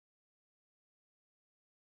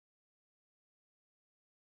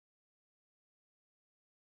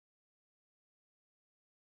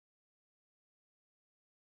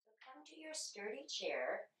Onto your sturdy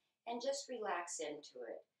chair and just relax into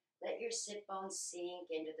it. Let your sit bones sink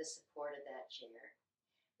into the support of that chair.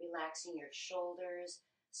 Relaxing your shoulders,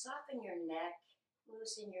 soften your neck,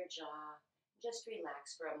 loosen your jaw. Just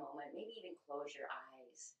relax for a moment, maybe even close your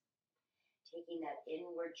eyes. Taking that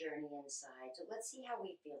inward journey inside. So let's see how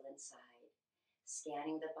we feel inside.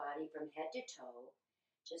 Scanning the body from head to toe,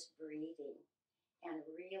 just breathing and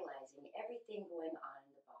realizing everything going on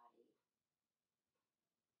in the body.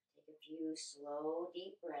 Take a few slow,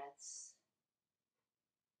 deep breaths,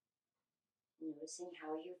 noticing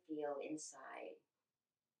how you feel inside.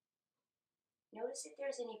 Notice if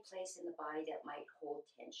there's any place in the body that might hold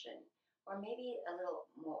tension, or maybe a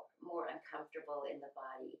little more uncomfortable in the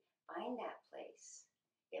body. Find that place.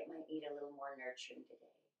 It might need a little more nurturing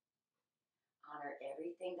today. Honor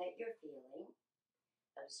everything that you're feeling,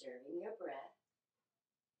 observing your breath.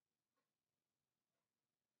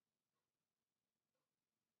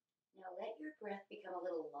 Now let your breath become a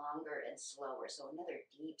little longer and slower. So another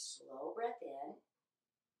deep, slow breath in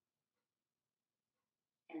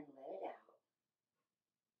and let it out.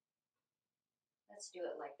 Let's do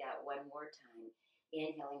it like that one more time.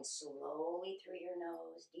 Inhaling slowly through your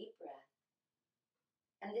nose, deep breath.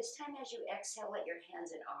 And this time as you exhale, let your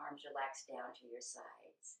hands and arms relax down to your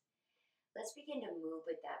sides. Let's begin to move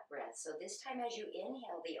with that breath. So this time as you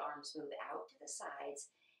inhale, the arms move out to the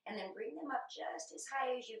sides and then bring them up just as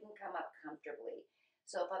high as you can come up comfortably.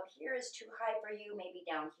 So if up here is too high for you, maybe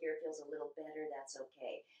down here feels a little better, that's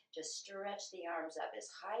okay. Just stretch the arms up as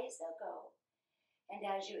high as they'll go. And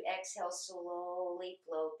as you exhale, slowly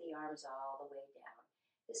float the arms all the way down.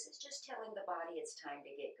 This is just telling the body it's time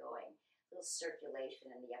to get going. A little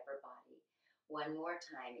circulation in the upper body. One more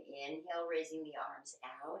time. Inhale, raising the arms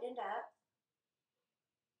out and up.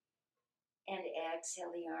 And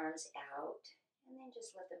exhale the arms out. And then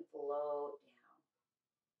just let them float down.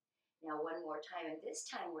 Now one more time. And this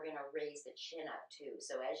time we're going to raise the chin up too.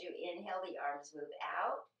 So as you inhale, the arms move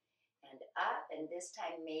out and up, and this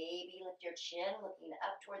time maybe lift your chin looking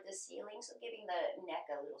up toward the ceiling, so giving the neck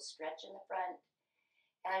a little stretch in the front.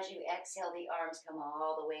 As you exhale, the arms come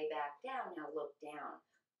all the way back down. Now look down.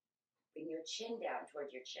 Bring your chin down toward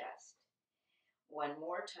your chest. One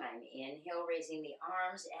more time. Inhale, raising the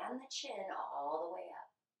arms and the chin all the way up.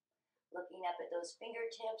 Looking up at those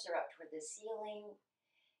fingertips or up toward the ceiling.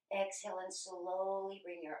 Exhale and slowly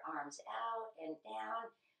bring your arms out and down.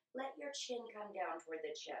 Let your chin come down toward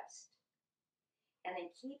the chest. And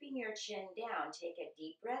then keeping your chin down, take a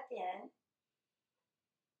deep breath in.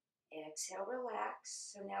 Exhale,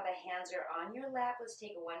 relax. So now the hands are on your lap. Let's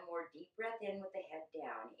take one more deep breath in with the head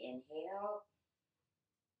down. Inhale.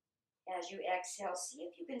 As you exhale, see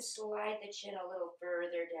if you can slide the chin a little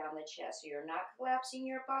further down the chest. So you're not collapsing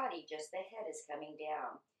your body, just the head is coming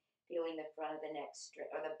down. Feeling the front of the neck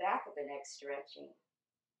or the back of the neck stretching.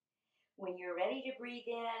 When you're ready to breathe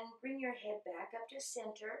in, bring your head back up to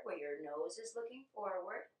center where your nose is looking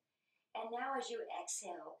forward. And now as you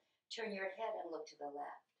exhale, turn your head and look to the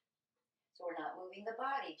left. So we're not moving the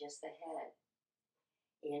body, just the head.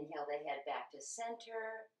 Inhale the head back to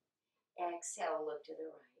center. Exhale, look to the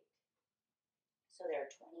right. So there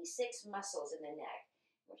are 26 muscles in the neck.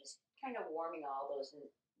 We're just kind of warming all those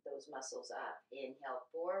muscles up. Inhale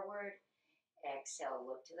forward. Exhale,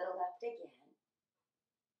 look to the left again.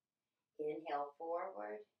 Inhale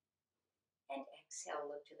forward. And exhale,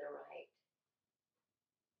 look to the right.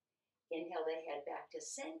 Inhale the head back to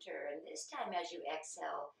center. And this time as you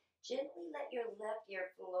exhale, gently let your left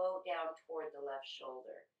ear float down toward the left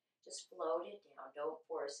shoulder. Just float it down. Don't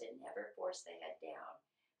force it. Never force the head down.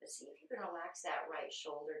 But see if you can relax that right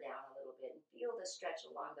shoulder down a little bit and feel the stretch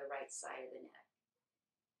along the right side of the neck.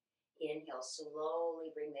 Inhale,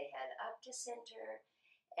 slowly bring the head up to center.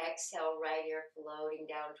 Exhale, right ear floating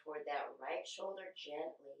down toward that right shoulder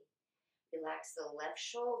gently. Relax the left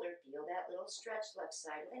shoulder. Feel that little stretch left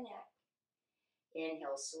side of the neck.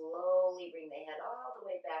 Inhale, slowly bring the head all the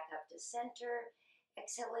way back up to center.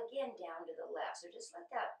 Exhale again down to the left. So just let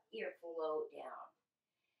that ear float down.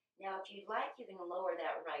 Now, if you'd like, you can lower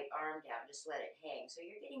that right arm down. Just let it hang. So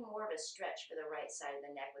you're getting more of a stretch for the right side of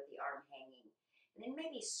the neck with the arm hanging. And then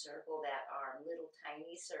maybe circle that arm, little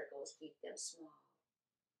tiny circles. Keep them small.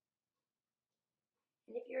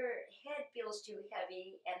 And if your head feels too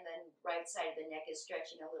heavy and the right side of the neck is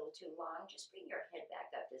stretching a little too long, just bring your head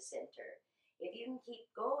back up to center. If you can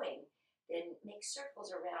keep going, then make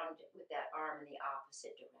circles around with that arm in the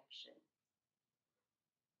opposite direction.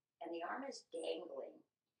 And the arm is dangling,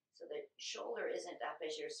 so the shoulder isn't up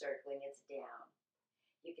as you're circling, it's down.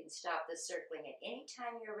 You can stop the circling at any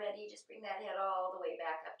time you're ready. Just bring that head all the way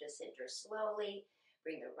back up to center slowly.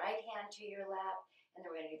 Bring the right hand to your lap And then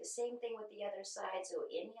we're going to do the same thing with the other side. So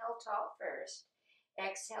inhale tall first.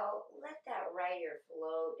 Exhale, let that right ear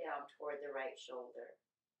float down toward the right shoulder.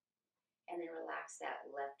 And then relax that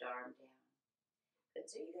left arm down. Good.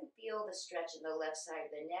 So you can feel the stretch in the left side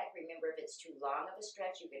of the neck. Remember, if it's too long of a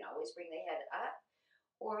stretch, you can always bring the head up.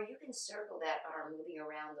 Or you can circle that arm, moving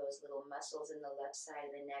around those little muscles in the left side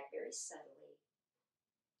of the neck very subtly.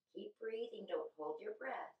 Keep breathing. Don't hold your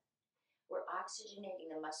breath. We're oxygenating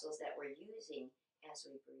the muscles that we're using as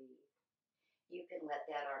we breathe. You can let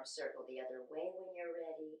that arm circle the other way when you're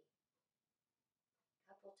ready. A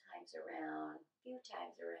couple times around, a few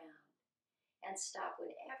times around. And stop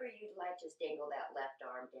whenever you'd like. Just dangle that left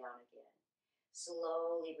arm down again.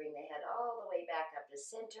 Slowly bring the head all the way back up to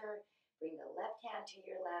center. Bring the left hand to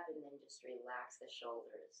your lap and then just relax the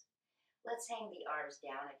shoulders. Let's hang the arms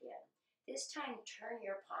down again. This time, turn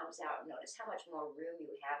your palms out. Notice how much more room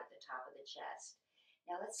you have at the top of the chest.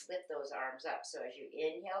 Now let's lift those arms up. So as you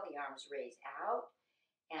inhale, the arms raise out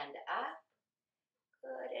and up.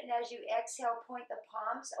 Good. And as you exhale, point the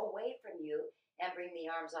palms away from you and bring the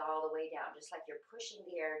arms all the way down, just like you're pushing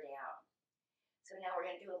the air down. So now we're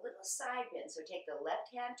going to do a little side bend. So take the left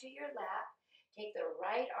hand to your lap. Take the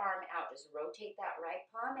right arm out. Just rotate that right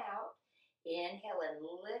palm out. Inhale and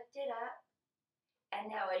lift it up. And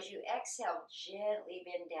now as you exhale, gently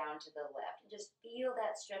bend down to the left. And just feel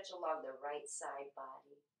that stretch along the right side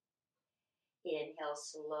body. Inhale,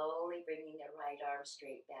 slowly bringing the right arm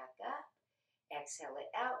straight back up. Exhale it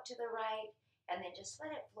out to the right. And then just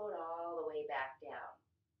let it float all the way back down.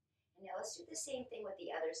 And now let's do the same thing with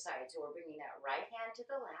the other side. So we're bringing that right hand to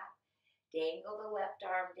the lap. Dangle the left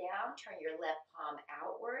arm down. Turn your left palm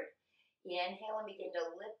outward. Inhale and begin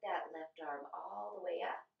to lift that left arm all the way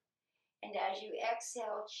up. And as you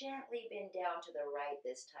exhale, gently bend down to the right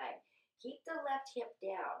this time. Keep the left hip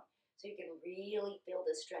down so you can really feel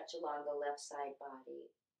the stretch along the left side body.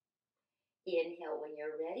 Inhale when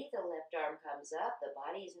you're ready. The left arm comes up. The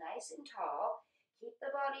body is nice and tall. Keep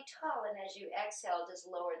the body tall. And as you exhale, just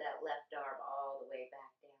lower that left arm all the way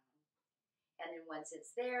back down. And then once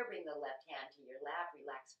it's there, bring the left hand to your lap.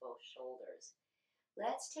 Relax both shoulders.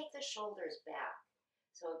 Let's take the shoulders back.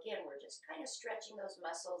 So again, we're just kind of stretching those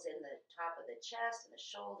muscles in the top of the chest and the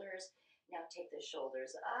shoulders. Now take the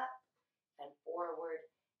shoulders up and forward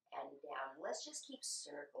and down. Let's just keep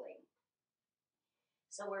circling.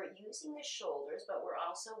 So we're using the shoulders, but we're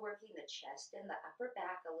also working the chest and the upper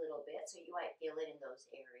back a little bit, so you might feel it in those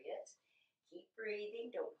areas. Keep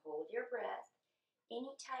breathing. Don't hold your breath.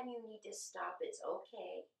 Anytime you need to stop, it's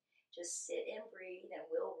okay. Just sit and breathe, and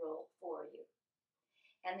we'll roll for you.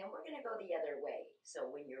 And then we're going to go the other way. So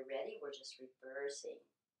when you're ready, we're just reversing.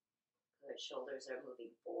 Good. Shoulders are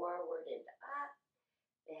moving forward and up,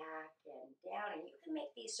 back and down. And you can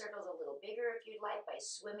make these circles a little bigger if you'd like by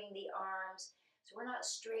swimming the arms. So we're not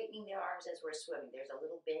straightening the arms as we're swimming. There's a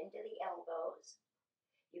little bend to the elbows.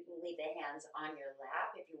 You can leave the hands on your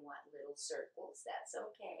lap if you want little circles. That's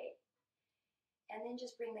okay. And then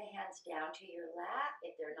just bring the hands down to your lap.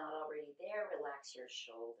 If they're not already there, relax your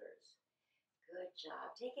shoulders. Good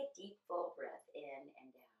job. Take a deep, full breath in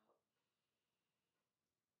and out.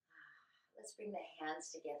 Let's bring the hands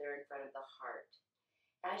together in front of the heart.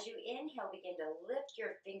 As you inhale, begin to lift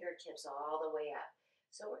your fingertips all the way up.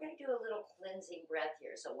 So we're going to do a little cleansing breath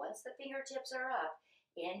here. So once the fingertips are up,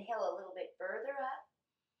 inhale a little bit further up.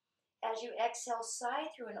 As you exhale,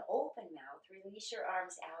 sigh through an open mouth. Release your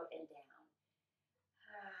arms out and down.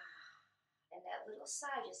 And that little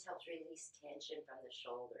sigh just helps release tension from the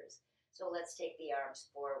shoulders. So let's take the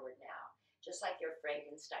arms forward now. Just like your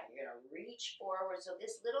Frankenstein, you're going to reach forward. So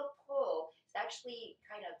this little pull is actually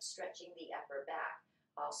kind of stretching the upper back,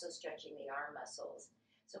 also stretching the arm muscles.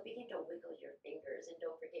 So begin to wiggle your fingers and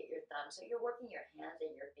don't forget your thumbs. So you're working your hands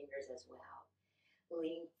and your fingers as well.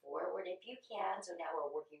 Lean forward if you can. So now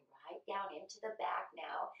we're working right down into the back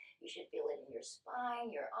now. You should feel it in your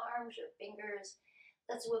spine, your arms, your fingers.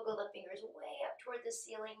 Let's wiggle the fingers way up toward the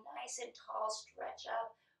ceiling, nice and tall. Stretch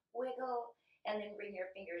up, wiggle, and then bring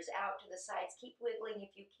your fingers out to the sides. Keep wiggling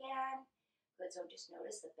if you can. Good, so just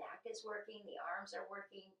notice the back is working, the arms are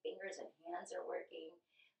working, fingers and hands are working.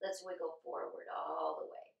 Let's wiggle forward all the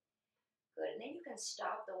way. Good, and then you can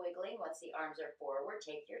stop the wiggling once the arms are forward.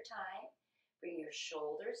 Take your time. Bring your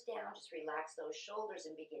shoulders down. Just relax those shoulders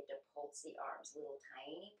and begin to pulse the arms. Little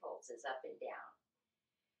tiny pulses up and down.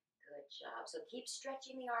 Good job. So keep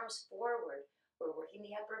stretching the arms forward. We're working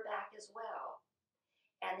the upper back as well.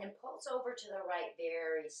 And then pulse over to the right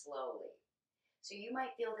very slowly. So you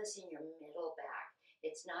might feel this in your middle back.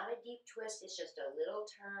 It's not a deep twist. It's just a little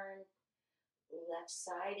turn. Left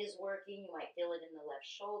side is working. You might feel it in the left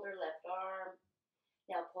shoulder, left arm.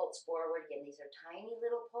 Now pulse forward again. These are tiny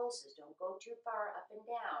little pulses. Don't go too far up and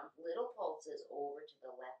down. Little pulses over to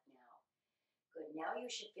the left now. Good. Now you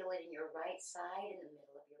should feel it in your right side in the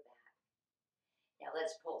middle of your back. Now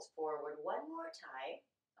let's pulse forward one more time,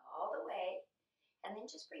 all the way, and then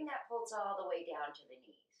just bring that pulse all the way down to the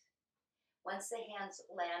knees. Once the hands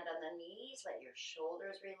land on the knees, let your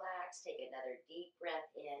shoulders relax. Take another deep breath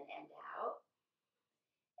in and out.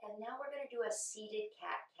 And now we're going to do a seated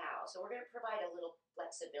cat-cow. So we're going to provide a little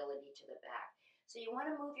flexibility to the back. So you want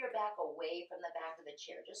to move your back away from the back of the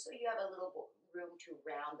chair, just so you have a little room to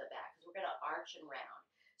round the back, because we're going to arch and round.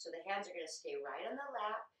 So the hands are going to stay right on the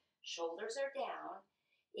lap, shoulders are down.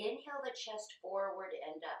 Inhale the chest forward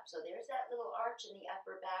and up. So there's that little arch in the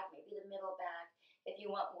upper back, maybe the middle back. If you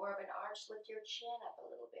want more of an arch, lift your chin up a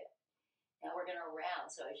little bit. Now we're going to round.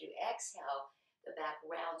 So as you exhale, the back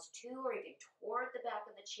rounds to or even toward the back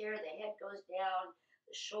of the chair. The head goes down,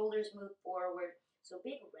 the shoulders move forward. So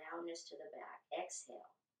big roundness to the back.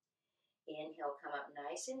 Exhale. Inhale, come up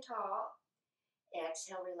nice and tall.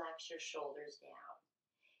 Exhale, relax your shoulders down.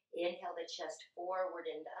 Inhale the chest forward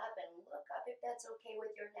and up, and look up if that's okay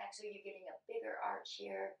with your neck, so you're getting a bigger arch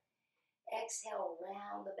here. Exhale,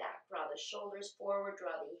 round the back. Draw the shoulders forward,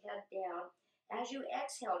 draw the head down. As you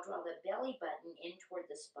exhale, draw the belly button in toward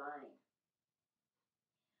the spine.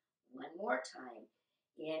 One more time.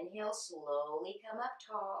 Inhale, slowly come up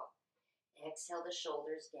tall. Exhale the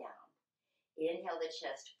shoulders down. Inhale the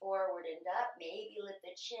chest forward and up. Maybe lift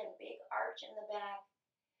the chin. Big arch in the back.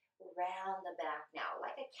 Round the back now.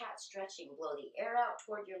 Like a cat stretching. Blow the air out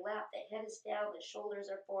toward your lap. The head is down. The shoulders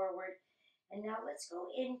are forward. And now let's go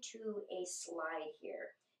into a slide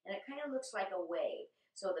here. And it kind of looks like a wave.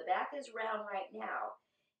 So the back is round right now.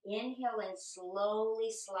 Inhale and slowly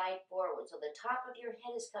slide forward. So the top of your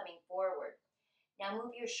head is coming forward. Now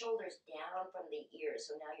move your shoulders down from the ears.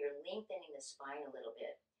 So now you're lengthening the spine a little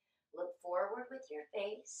bit. Look forward with your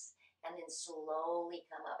face and then slowly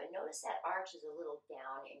come up. And notice that arch is a little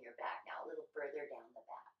down in your back now, a little further down the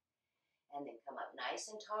back. And then come up nice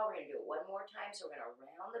and tall. We're going to do it one more time. So we're going to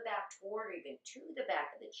round the back toward or even to the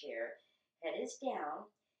back of the chair. Head is down.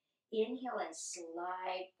 Inhale and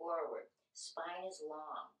slide forward. Spine is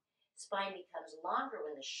long. Spine becomes longer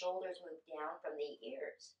when the shoulders move down from the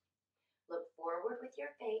ears. Look forward with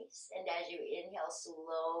your face, and as you inhale,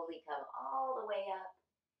 slowly come all the way up.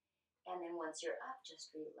 And then once you're up,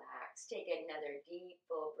 just relax. Take another deep,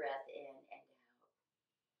 full breath in and out.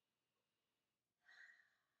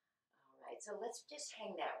 All right, so let's just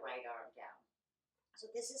hang that right arm down. So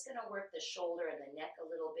this is going to work the shoulder and the neck a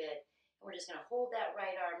little bit. And we're just going to hold that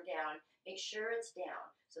right arm down. Make sure it's down.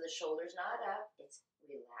 So the shoulder's not up, it's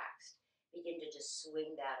relaxed. Begin to just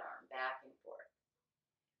swing that arm back and forth.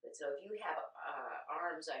 Good. So if you have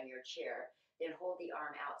arms on your chair, then hold the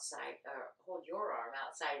arm outside, hold your arm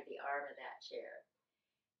outside of the arm of that chair.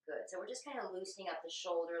 Good. So we're just kind of loosening up the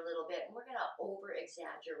shoulder a little bit, and we're going to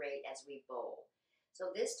over-exaggerate as we bowl.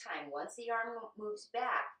 So this time, once the arm moves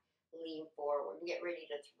back, lean forward and get ready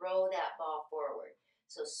to throw that ball forward.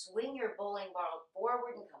 So swing your bowling ball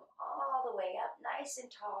forward and come all the way up, nice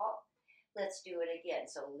and tall. Let's do it again.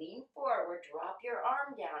 So lean forward, drop your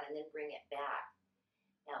arm down, and then bring it back.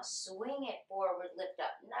 Now swing it forward, lift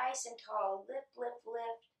up nice and tall, lift, lift,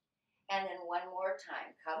 lift. And then one more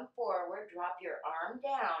time. Come forward, drop your arm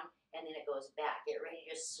down, and then it goes back. Get ready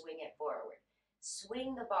to just swing it forward.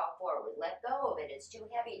 Swing the ball forward. Let go of it. It's too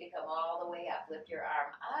heavy to come all the way up. Lift your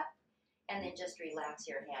arm up, and then just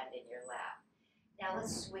relax your hand in your lap. Now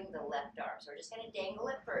let's swing the left arm. So we're just going to dangle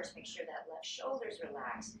it first. Make sure that left shoulder's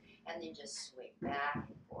relaxed, and then just swing back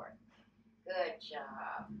and forth. Good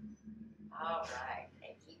job. All right.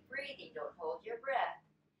 And keep breathing. Don't hold your breath.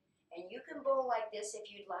 And you can bowl like this if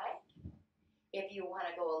you'd like. If you want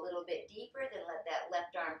to go a little bit deeper, then let that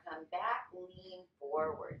left arm come back, lean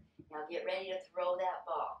forward. Now get ready to throw that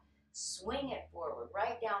ball. Swing it forward,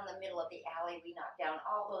 right down the middle of the alley. We knock down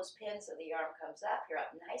all those pins so the arm comes up. You're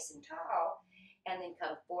up nice and tall. And then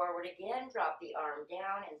come forward again, drop the arm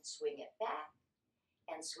down and swing it back.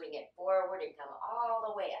 And swing it forward and come all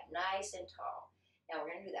the way up, nice and tall. Now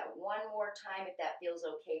we're going to do that one more time if that feels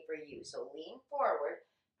okay for you. So lean forward,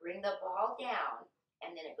 bring the ball down,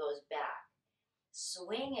 and then it goes back.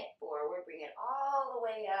 Swing it forward, bring it all the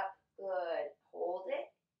way up. Good. Hold it,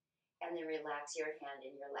 and then relax your hand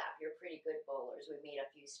in your lap. You're pretty good bowlers. We made a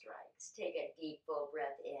few strikes. Take a deep, full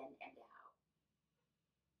breath in and out.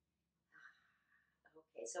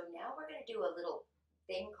 Okay, so now we're going to do a little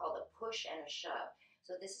thing called a push and a shove.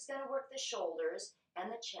 So this is going to work the shoulders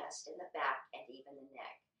and the chest and the back and even the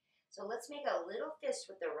neck. So let's make a little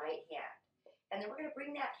fist with the right hand. And then we're going to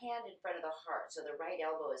bring that hand in front of the heart. So the right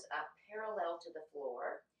elbow is up parallel to the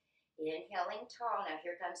floor. Inhaling tall. Now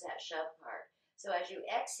here comes that shove part. So as you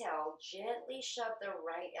exhale, gently shove the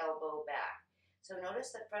right elbow back. So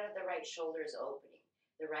notice the front of the right shoulder is opening.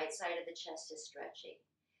 The right side of the chest is stretching.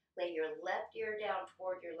 Lay your left ear down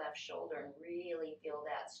toward your left shoulder and really feel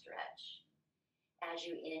that stretch. As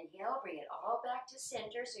you inhale, bring it all back to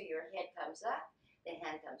center so your head comes up. The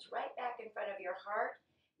hand comes right back in front of your heart.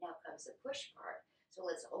 Now comes the push part. So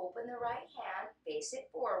let's open the right hand, face it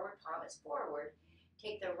forward, palm is forward.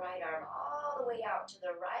 Take the right arm all the way out to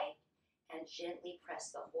the right and gently press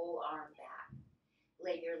the whole arm back.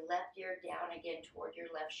 Lay your left ear down again toward your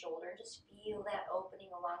left shoulder. Just feel that opening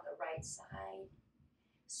along the right side.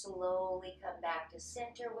 Slowly come back to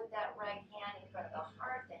center with that right hand in front of the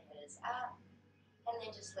heart. The head is up. And then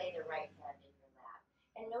just lay the right hand in your lap.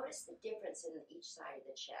 And notice the difference in each side of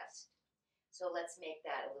the chest. So let's make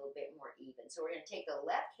that a little bit more even. So we're going to take the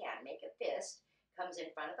left hand, make a fist, comes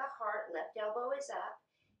in front of the heart, left elbow is up.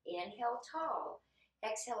 Inhale tall.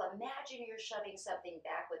 Exhale, imagine you're shoving something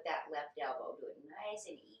back with that left elbow. Do it nice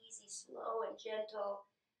and easy, slow and gentle.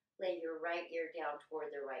 Lay your right ear down toward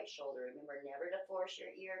the right shoulder. Remember never to force your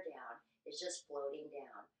ear down. It's just floating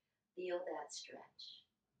down. Feel that stretch.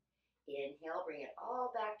 Inhale, bring it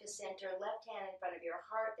all back to center. Left hand in front of your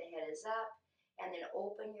heart, the head is up. And then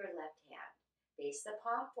open your left hand. Face the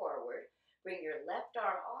palm forward. Bring your left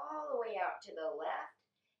arm all the way out to the left.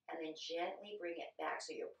 And then gently bring it back.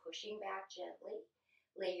 So you're pushing back gently.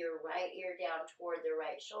 Lay your right ear down toward the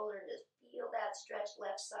right shoulder and just feel that stretch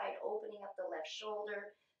left side, opening up the left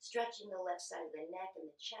shoulder, stretching the left side of the neck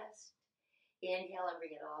and the chest. Inhale and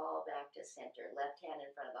bring it all back to center. Left hand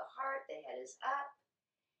in front of the heart, the head is up.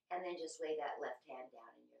 And then just lay that left hand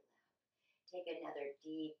down in your lap. Take another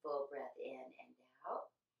deep, full breath in and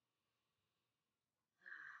out.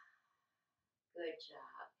 Good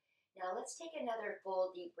job. Now let's take another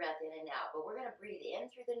full deep breath in and out, but we're going to breathe in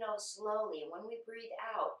through the nose slowly, and when we breathe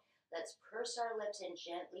out, let's purse our lips and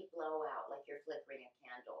gently blow out like you're flickering a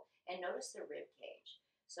candle. And notice the rib cage.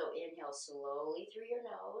 So inhale slowly through your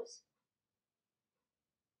nose.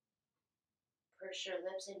 Purse your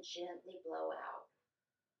lips and gently blow out.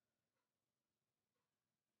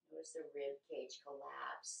 Notice the rib cage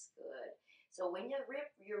collapse. Good. So when your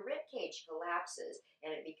rib cage collapses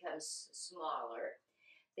and it becomes smaller,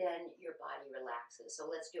 then your body relaxes. So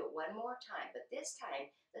let's do it one more time. But this time,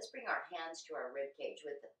 let's bring our hands to our rib cage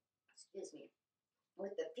with the,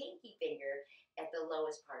 with the pinky finger at the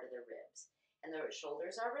lowest part of the ribs. And the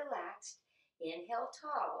shoulders are relaxed. Inhale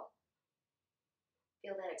tall.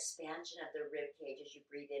 Feel that expansion of the rib cage as you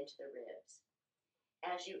breathe into the ribs.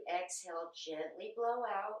 As you exhale, gently blow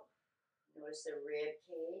out. Notice the rib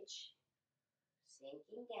cage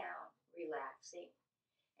sinking down, relaxing.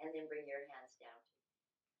 And then bring your hands down.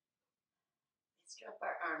 Let's drop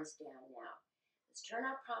our arms down now. Let's turn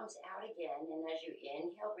our palms out again, and as you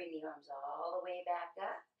inhale, bring the arms all the way back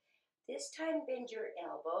up. This time, bend your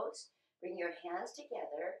elbows, bring your hands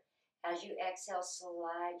together. As you exhale,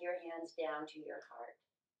 slide your hands down to your heart.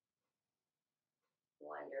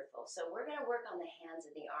 Wonderful. So we're going to work on the hands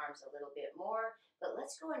and the arms a little bit more, but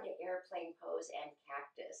let's go into airplane pose and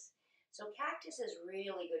cactus. So cactus is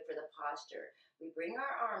really good for the posture. We bring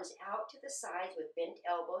our arms out to the sides with bent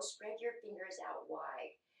elbows. Spread your fingers out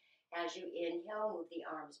wide. As you inhale, move the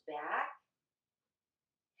arms back.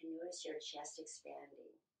 And notice your chest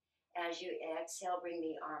expanding. As you exhale, bring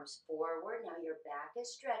the arms forward. Now your back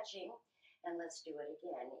is stretching. And let's do it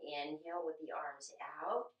again. Inhale with the arms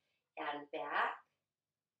out and back.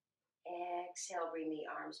 Exhale, bring the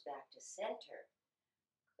arms back to center.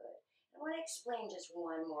 Good. I want to explain just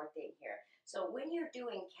one more thing here. So when you're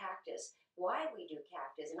doing cactus, why we do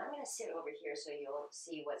cactus, and I'm going to sit over here so you'll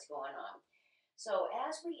see what's going on. So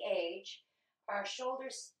as we age, our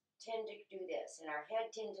shoulders tend to do this, and our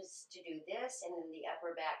head tends to do this, and then the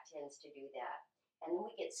upper back tends to do that. And then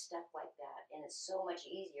we get stuck like that, and it's so much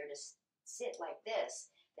easier to sit like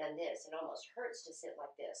this than this. It almost hurts to sit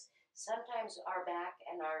like this. Sometimes our back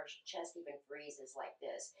and our chest even freezes like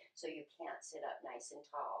this, so you can't sit up nice and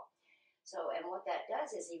tall. So, and what that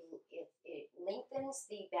does is it lengthens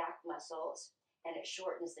the back muscles and it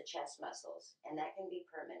shortens the chest muscles, and that can be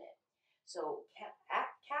permanent. So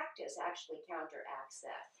cactus actually counteracts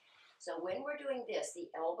that. So when we're doing this,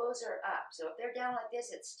 the elbows are up. So if they're down like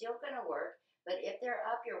this, it's still going to work, but if they're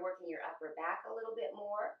up, you're working your upper back a little bit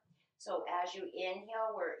more. So as you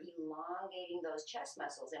inhale, we're elongating those chest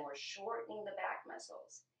muscles and we're shortening the back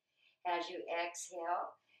muscles. As you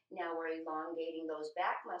exhale, now we're elongating those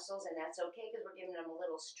back muscles, and that's okay because we're giving them a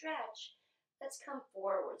little stretch. Let's come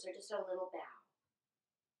forward, so just a little bow.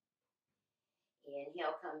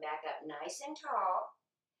 Inhale, come back up nice and tall.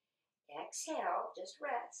 Exhale, just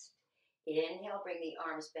rest. Inhale, bring the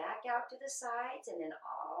arms back out to the sides and then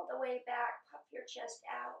all the way back, puff your chest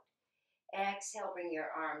out. Exhale, bring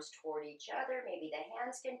your arms toward each other. Maybe the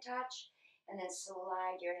hands can touch, and then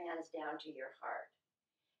slide your hands down to your heart.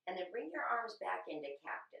 And then bring your arms back into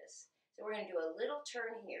cactus. So we're going to do a little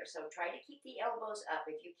turn here. So try to keep the elbows up.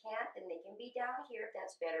 If you can't, then they can be down here if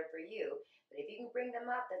that's better for you. But if you can bring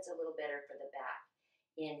them up, that's a little better for the back.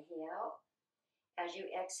 Inhale. As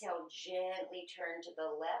you exhale, gently turn to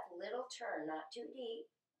the left. Little turn, not too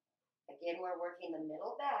deep. Again, we're working the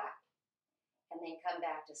middle back. And then come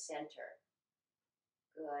back to center.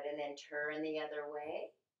 Good. And then turn the other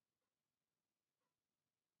way.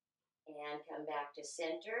 And come back to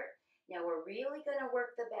center. Now we're really going to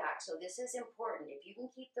work the back, so this is important. If you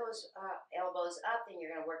can keep those elbows up, then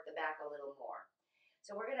you're going to work the back a little more.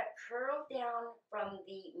 So we're going to curl down from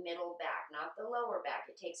the middle back, not the lower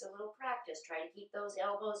back. It takes a little practice. Try to keep those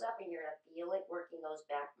elbows up, and you're going to feel it working those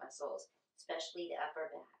back muscles, especially the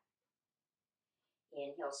upper back.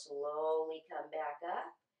 Inhale, slowly come back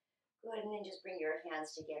up. Good, and then just bring your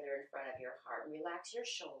hands together in front of your heart and relax your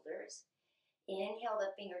shoulders. Inhale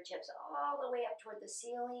the fingertips all the way up toward the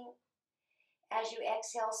ceiling. As you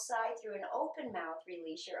exhale, sigh through an open mouth,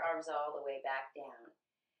 release your arms all the way back down.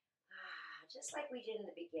 Just like we did in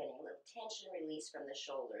the beginning, a little tension release from the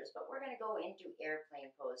shoulders, but we're going to go into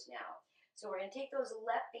airplane pose now. So we're going to take those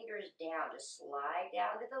left fingers down, just slide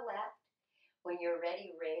down to the left. When you're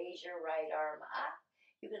ready, raise your right arm up.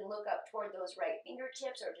 You can look up toward those right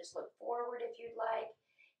fingertips or just look forward if you'd like.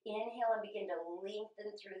 Inhale and begin to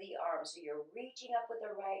lengthen through the arms. So you're reaching up with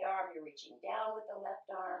the right arm, you're reaching down with the left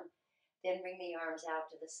arm. Then bring the arms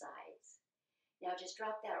out to the sides. Now just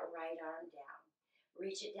drop that right arm down.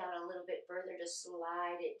 Reach it down a little bit further to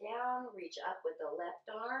slide it down. Reach up with the left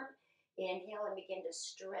arm. Inhale and begin to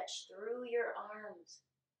stretch through your arms.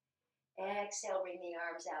 Exhale, bring the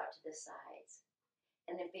arms out to the sides.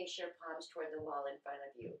 And then face your palms toward the wall in front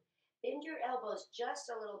of you. Bend your elbows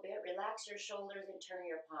just a little bit. Relax your shoulders and turn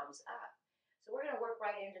your palms up. So we're going to work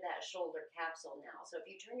right into that shoulder capsule now. So if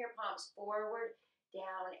you turn your palms forward,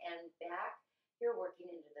 down and back, you're working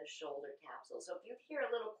into the shoulder capsule. So if you hear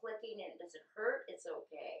a little clicking and it doesn't hurt, it's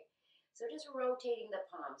okay. So just rotating the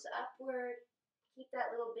palms upward, keep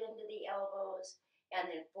that little bend to the elbows, and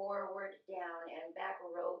then forward, down, and back,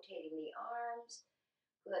 rotating the arms.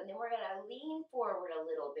 Good, and then we're going to lean forward a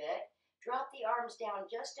little bit, drop the arms down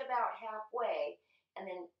just about halfway, and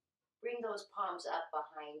then bring those palms up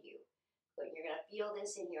behind you. Good, you're going to feel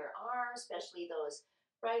this in your arms, especially those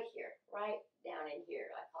right here, right down in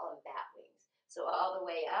here. I call them bat wings. So all the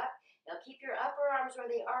way up. Now keep your upper arms where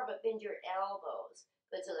they are, but bend your elbows.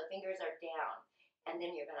 Good, so the fingers are down. And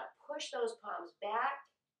then you're going to push those palms back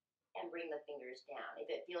and bring the fingers down.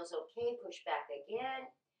 If it feels okay, push back again.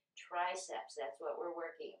 Triceps, that's what we're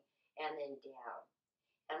working. And then down.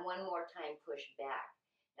 And one more time, push back.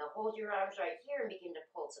 Now hold your arms right here and begin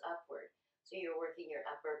to pulse upward. So you're working your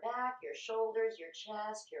upper back, your shoulders, your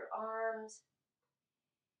chest, your arms.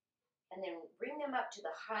 And then bring them up to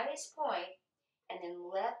the highest point, and then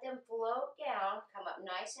let them float down. Come up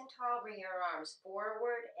nice and tall. Bring your arms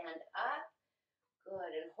forward and up.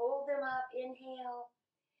 Good. And hold them up. Inhale.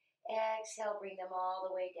 Exhale. Bring them all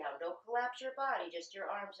the way down. Don't collapse your body. Just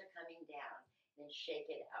your arms are coming down. Then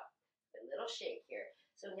shake it out. A little shake here.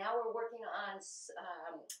 So now we're working on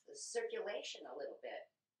the circulation a little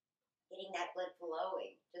bit. Getting that blood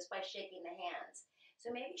flowing just by shaking the hands.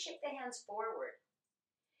 So maybe shake the hands forward.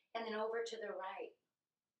 And then over to the right,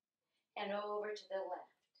 and over to the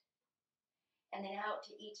left, and then out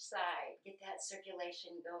to each side. Get that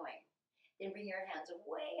circulation going. Then bring your hands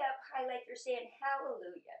way up high like you're saying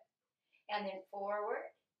hallelujah. And then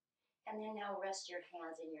forward, and then now rest your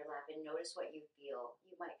hands in your lap and notice what you feel.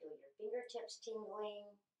 You might feel your fingertips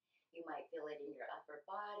tingling. You might feel it in your upper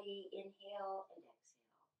body. Inhale and exhale.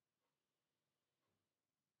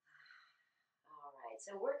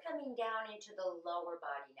 So we're coming down into the lower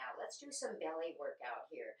body now. Let's do some belly workout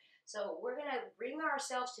here. So we're going to bring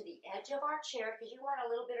ourselves to the edge of our chair because you want a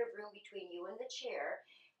little bit of room between you and the chair.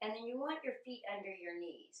 And then you want your feet under your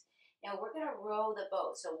knees. Now we're going to row the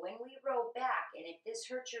boat. So when we row back, and if this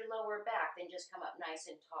hurts your lower back, then just come up nice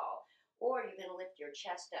and tall. Or you can lift your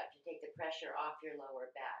chest up to take the pressure off your lower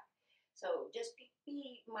back. So just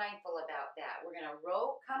be mindful about that. We're going to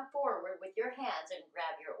row, come forward with your hands and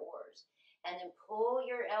grab your oars. And then pull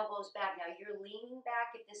your elbows back. Now you're leaning back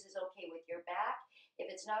if this is okay with your back. If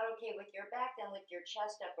it's not okay with your back, then lift your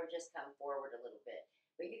chest up or just come forward a little bit.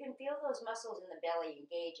 But you can feel those muscles in the belly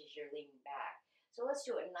engage as you're leaning back. So let's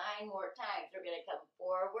do it 9 more times. We're going to come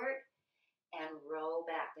forward and roll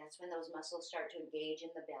back. That's when those muscles start to engage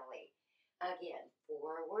in the belly. Again,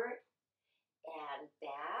 forward and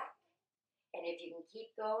back. And if you can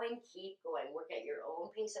keep going, keep going. Work at your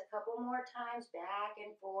own pace a couple more times, back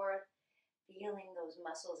and forth, feeling those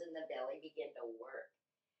muscles in the belly begin to work.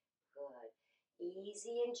 Good.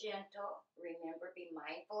 Easy and gentle. Remember, be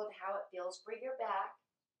mindful of how it feels for your back.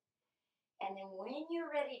 And then when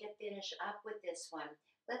you're ready to finish up with this one,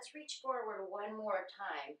 let's reach forward one more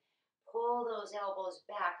time. Pull those elbows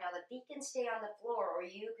back. Now the feet can stay on the floor, or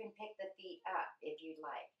you can pick the feet up if you'd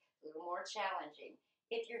like. A little more challenging.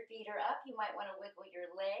 If your feet are up, you might want to wiggle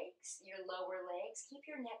your legs, your lower legs. Keep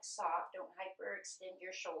your neck soft. Don't hyperextend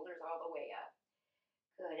your shoulders all the way up.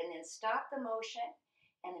 Good. And then stop the motion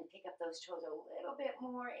and then pick up those toes a little bit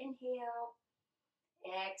more. Inhale,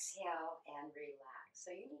 exhale, and relax.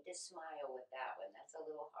 So you need to smile with that one. That's a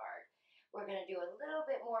little hard. We're going to do a little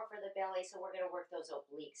bit more for the belly, so we're going to work those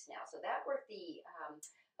obliques now. So that worked the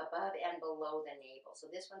above and below the navel. So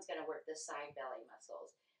this one's going to work the side belly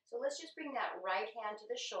muscles. So let's just bring that right hand to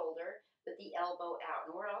the shoulder with the elbow out.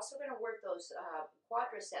 And we're also going to work those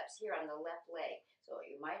quadriceps here on the left leg. So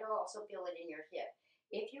you might also feel it in your hip.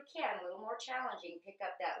 If you can, a little more challenging, pick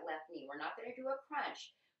up that left knee. We're not going to do a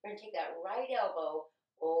crunch. We're going to take that right elbow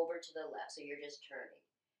over to the left. So you're just turning.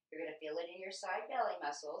 You're going to feel it in your side belly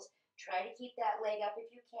muscles. Try to keep that leg up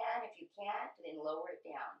if you can. If you can't, then lower it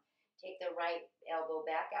down. Take the right elbow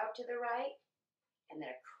back out to the right and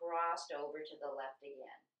then across over to the left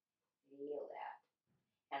again. Feel that.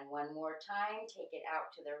 And one more time, take it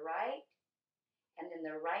out to the right. And then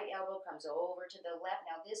the right elbow comes over to the left.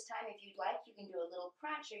 Now this time, if you'd like, you can do a little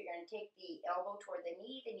crunch. So you're going to take the elbow toward the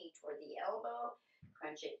knee toward the elbow.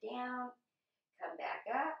 Crunch it down. Come back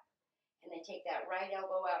up. And then take that right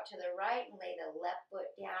elbow out to the right and lay the left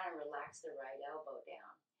foot down and relax the right elbow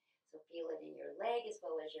down. So feel it in your leg as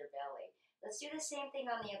well as your belly. Let's do the same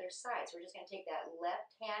thing on the other side. So we're just going to take that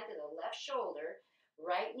left hand to the left shoulder.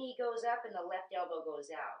 Right knee goes up and the left elbow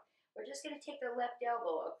goes out. We're just going to take the left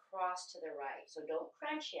elbow across to the right. So don't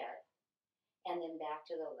crunch yet. And then back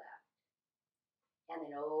to the left. And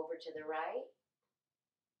then over to the right.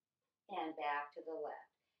 And back to the left.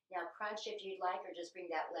 Now crunch if you'd like, or just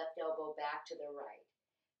bring that left elbow back to the right.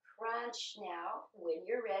 Crunch now when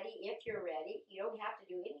you're ready, if you're ready. You don't have to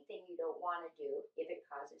do anything you don't want to do if it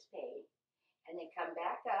causes pain. And then come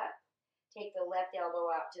back up. Take the left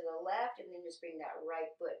elbow out to the left and then just bring that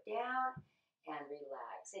right foot down and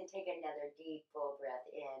relax. And take another deep full breath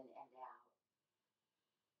in and out.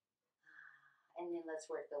 And then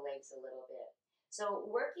let's work the legs a little bit. So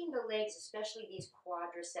working the legs, especially these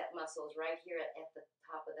quadricep muscles right here at the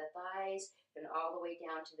top of the thighs and all the way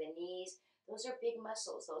down to the knees, those are big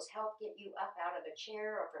muscles. Those help get you up out of a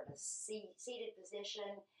chair or from a seated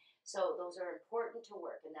position. So those are important to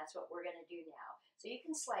work, and that's what we're going to do now. So you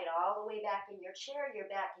can slide all the way back in your chair. Your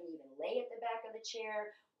back can even lay at the back of the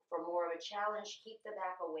chair. For more of a challenge, keep the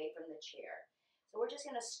back away from the chair. So we're just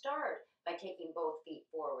going to start by taking both feet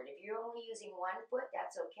forward. If you're only using one foot,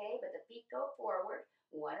 that's okay, but the feet go forward,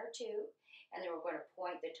 one or two, and then we're going to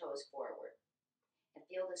point the toes forward. And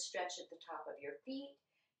feel the stretch at the top of your feet.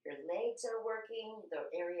 Your legs are working, the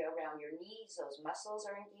area around your knees, those muscles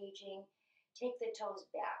are engaging. Take the toes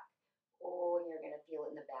back. Oh, and you're going to feel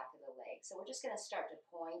it in the back of the leg. So we're just going to start to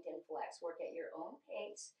point and flex. Work at your own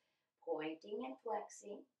pace, pointing and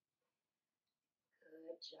flexing.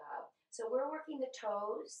 Good job. So we're working the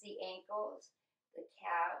toes, the ankles, the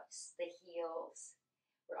calves, the heels.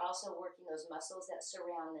 We're also working those muscles that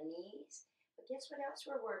surround the knees. But guess what else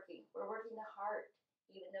we're working? We're working the heart,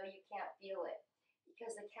 even though you can't feel it.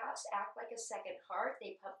 Because the calves act like a second heart.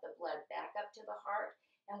 They pump the blood back up to the heart.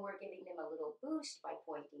 And we're giving them a little boost by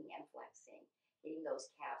pointing and flexing, getting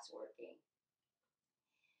those calves working.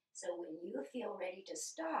 So when you feel ready to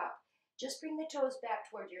stop, just bring the toes back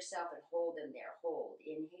toward yourself and hold them there. Hold.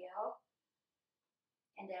 Inhale.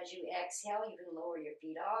 And as you exhale, you can lower your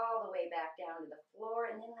feet all the way back down to the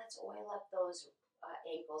floor. And then let's oil up those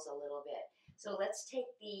ankles a little bit. So let's take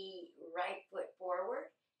the right foot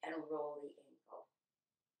forward and roll the ankle.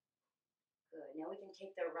 Good. Now we can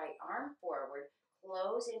take the right arm forward.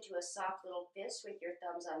 Close into a soft little fist with your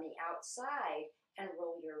thumbs on the outside and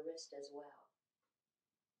roll your wrist as well.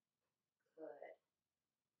 Good.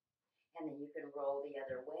 And then you can roll the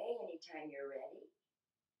other way anytime you're ready.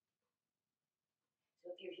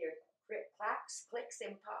 So if you hear clacks, clicks,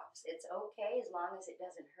 and pops, it's okay as long as it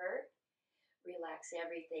doesn't hurt. Relax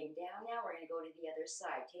everything down. Now we're going to go to the other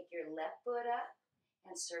side. Take your left foot up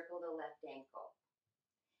and circle the left ankle.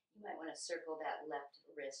 You might want to circle that left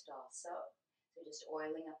wrist also. So just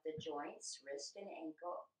oiling up the joints, wrist and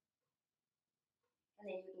ankle. And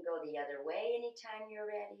then you can go the other way anytime you're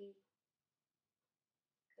ready.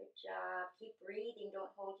 Good job. Keep breathing. Don't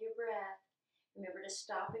hold your breath. Remember to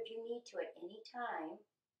stop if you need to at any time.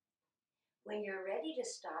 When you're ready to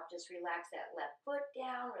stop, just relax that left foot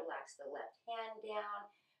down, relax the left hand down.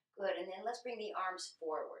 Good, and then let's bring the arms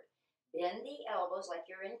forward. Bend the elbows like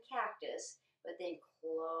you're in cactus, but then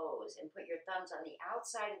close and put your thumbs on the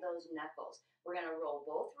outside of those knuckles. We're going to roll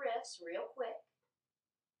both wrists real quick.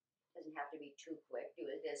 Doesn't have to be too quick. Do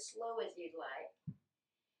it as slow as you'd like.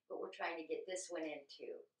 But we're trying to get this one in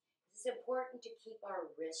too. It's important to keep our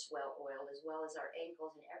wrists well oiled as well as our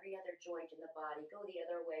ankles and every other joint in the body. Go the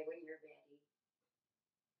other way when you're ready.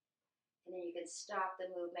 And then you can stop the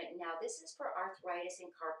movement. Now this is for arthritis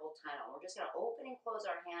and carpal tunnel. We're just going to open and close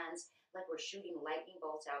our hands like we're shooting lightning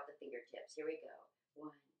bolts out the fingertips. Here we go. 1,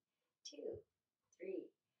 2, 3,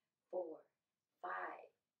 4, 5,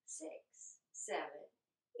 6, 7,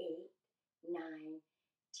 8, 9,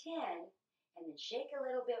 10. And then shake a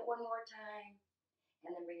little bit one more time.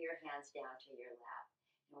 And then bring your hands down to your lap.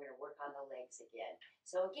 And we're going to work on the legs again.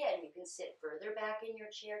 So again, you can sit further back in your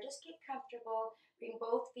chair. Just get comfortable. Bring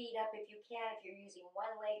both feet up if you can. If you're using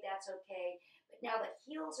one leg, that's okay. But now the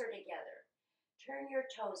heels are together. Turn your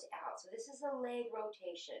toes out. So this is a leg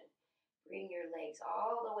rotation. Bring your legs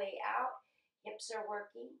all the way out. Hips are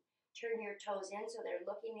working. Turn your toes in so they're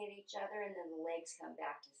looking at each other, and then the legs come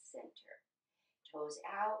back to center. Toes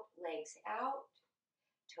out, legs out.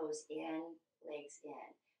 Toes in, legs in.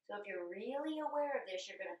 So if you're really aware of this,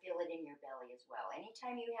 you're going to feel it in your belly as well.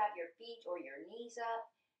 Anytime you have your feet or your knees up,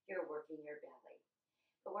 you're working your belly.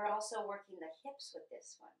 But we're also working the hips with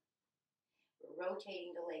this one. We're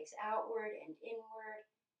rotating the legs outward and inward.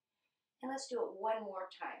 And let's do it one more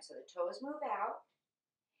time. So the toes move out,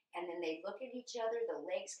 and then they look at each other. The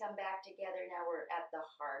legs come back together. Now we're at the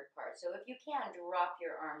hard part. So if you can, drop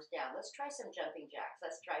your arms down. Let's try some jumping jacks.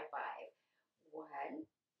 Let's try 5. 1,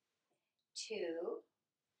 2,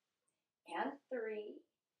 and 3,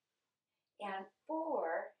 and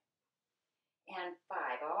 4, and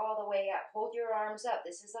 5. All the way up. Hold your arms up.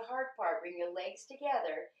 This is the hard part. Bring your legs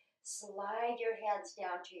together. Slide your hands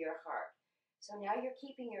down to your heart. So now you're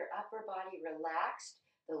keeping your upper body relaxed.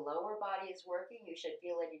 The lower body is working. You should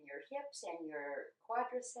feel it in your hips and your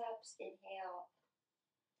quadriceps. Inhale.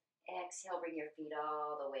 Exhale. Bring your feet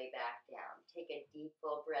all the way back down. Take a deep,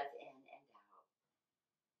 full breath in and out.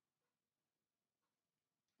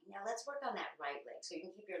 Now let's work on that right leg. So you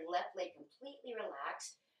can keep your left leg completely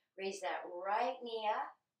relaxed. Raise that right knee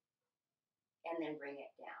up and then bring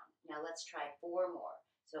it down. Now let's try 4 more.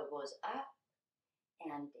 So it goes up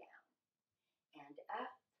and down and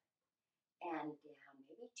up and down.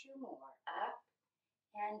 Maybe 2 more. Up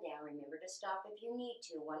and down. Remember to stop if you need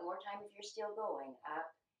to. One more time if you're still going.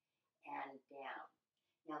 Up and down.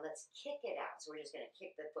 Now let's kick it out. So we're just going to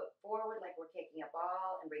kick the foot forward like we're kicking a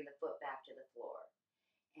ball and bring the foot back to the floor.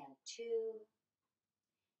 And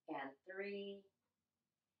 2, and 3,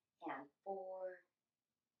 and 4,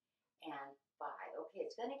 and 5. Okay,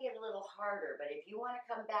 it's going to get a little harder, but if you want to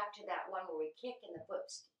come back to that one where we kick and the foot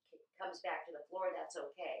comes back to the floor, that's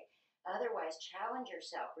okay. Otherwise, challenge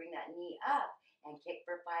yourself. Bring that knee up and kick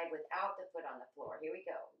for 5 without the foot on the floor. Here we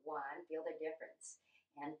go. 1, feel the difference.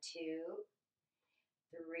 And 2,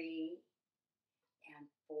 3, and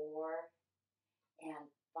 4, and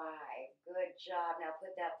 5. Good job. Now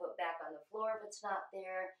put that foot back on the floor if it's not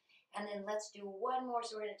there. And then let's do one more.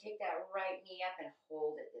 So we're going to take that right knee up and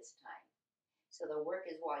hold it this time. So the work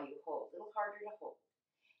is while you hold. A little harder to hold.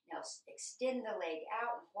 Now extend the leg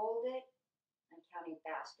out and hold it. I'm counting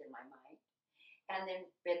fast in my mind. And then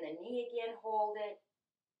bend the knee again, hold it,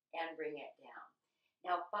 and bring it down.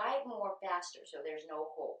 Now 5 more faster, so there's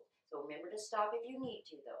no hold. So remember to stop if you need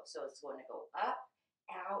to, though. So it's going to go up,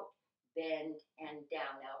 out, bend, and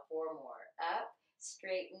down. Now 4 more. Up,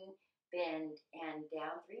 straighten, bend, and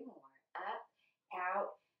down. 3 more. Up,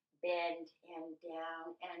 out, bend, and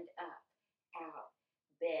down, and up, out,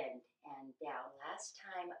 bend, and down. Last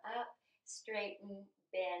time. Up, straighten,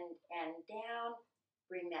 bend, and down.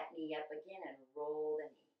 Bring that knee up again and roll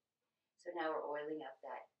the knee. So now we're oiling up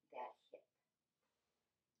that hip.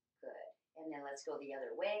 Good. And then let's go the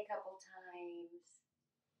other way a couple times.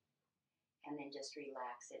 And then just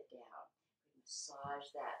relax it down.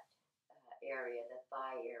 Massage that area, the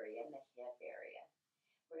thigh area and the hip area.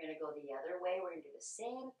 We're going to go the other way. We're going to do the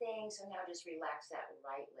same thing. So now just relax that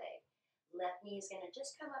right leg. Left knee is going to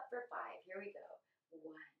just come up for 5. Here we go. 1,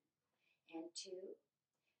 and 2,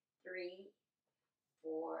 3,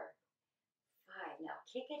 4, 5. Now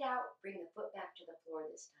kick it out. Bring the foot back to the floor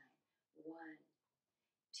this time. 1,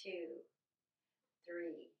 2,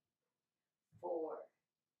 3, 4,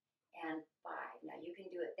 and 5. Now you can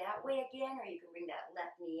way again, or you can bring that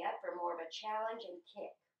left knee up for more of a challenge and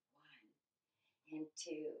kick. 1 and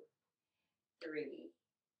 2, 3,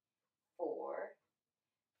 4,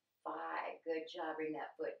 5. Good job. Bring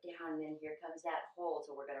that foot down, and then here comes that hold.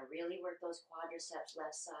 So we're going to really work those quadriceps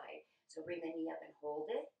left side. So bring the knee up and hold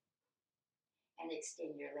it, and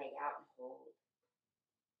extend your leg out and hold,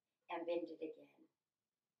 and bend it again,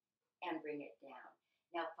 and bring it down.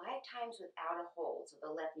 Now 5 times without a hold. So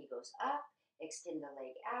the left knee goes up, extend the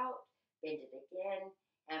leg out, bend it again,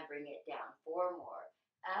 and bring it down. 4 more.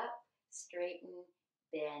 Up, straighten,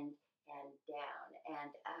 bend, and down,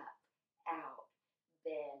 and up, out,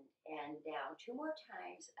 bend, and down. 2 more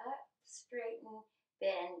times. Up, straighten,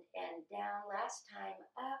 bend, and down. Last time.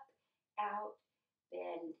 Up, out,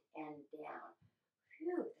 bend, and down.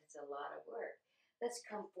 Phew, that's a lot of work. Let's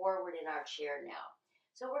come forward in our chair now.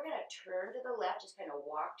 So we're going to turn to the left, just kind of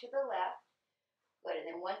walk to the left. Good, and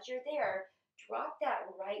then once you're there, drop that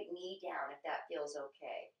right knee down if that feels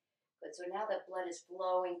okay. Good, so now the blood is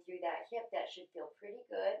flowing through that hip. That should feel pretty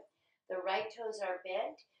good. The right toes are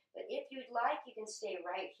bent, but if you'd like, you can stay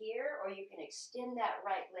right here, or you can extend that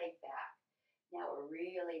right leg back. Now we're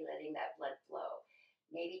really letting that blood flow.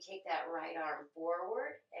 Maybe take that right arm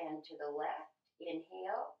forward and to the left.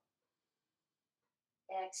 Inhale.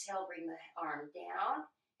 Exhale, bring the arm down,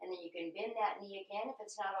 and then you can bend that knee again if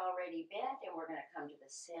it's not already bent, and we're going to come to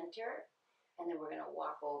the center, and then we're going to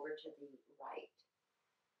walk over to the right.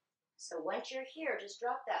 So once you're here, just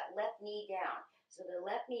drop that left knee down. So the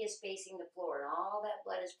left knee is facing the floor, and all that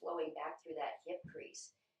blood is flowing back through that hip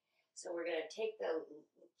crease. So we're going to keep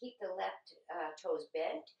the left toes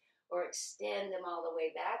bent, or extend them all the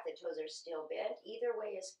way back. The toes are still bent. Either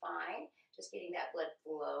way is fine. Just getting that blood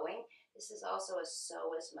flowing. This is also a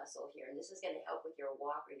psoas muscle here, and this is going to help with your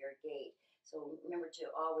walk or your gait. So remember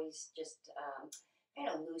to always just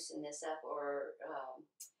kind of loosen this up or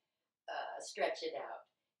stretch it out.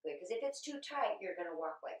 Good, because if it's too tight, you're going to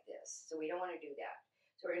walk like this. So we don't want to do that.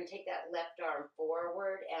 So we're going to take that left arm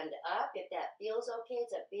forward and up. If that feels okay,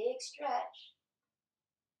 it's a big stretch.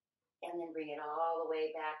 And then bring it all the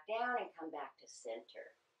way back down and come back to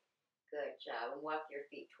center. Good job. And walk your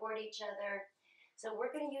feet toward each other. So we're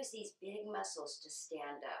going to use these big muscles to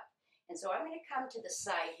stand up. And so I'm going to come to the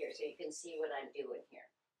side here so you can see what I'm doing here.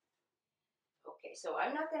 Okay, so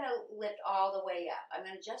I'm not going to lift all the way up. I'm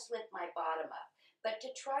going to just lift my bottom up. But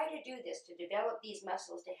to try to do this, to develop these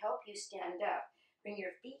muscles to help you stand up, bring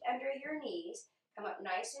your feet under your knees, come up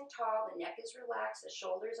nice and tall, the neck is relaxed, the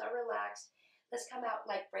shoulders are relaxed. Let's come out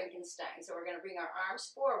like Frankenstein. So we're going to bring our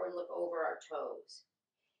arms forward and look over our toes.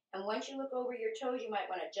 And once you look over your toes, you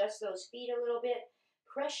might want to adjust those feet a little bit.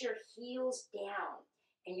 Press your heels down.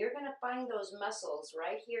 And you're going to find those muscles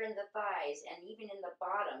right here in the thighs and even in the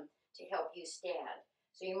bottom to help you stand.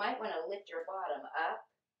 So you might want to lift your bottom up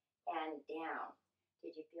and down.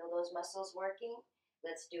 Did you feel those muscles working?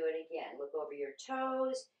 Let's do it again. Look over your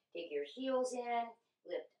toes, dig your heels in,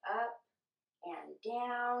 lift up and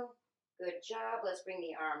down. Good job. Let's bring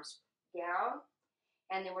the arms down.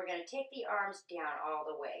 And then we're going to take the arms down all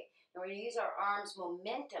the way. And we're going to use our arms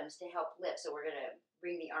momentums to help lift. So we're going to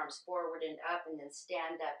bring the arms forward and up and then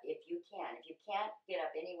stand up if you can. If you can't, get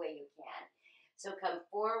up any way you can. So come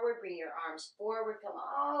forward, bring your arms forward, come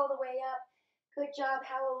all the way up. Good job,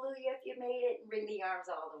 hallelujah, if you made it. And bring the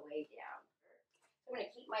arms all the way down. I'm going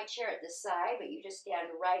to keep my chair at the side, but you just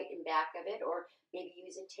stand right in back of it, or maybe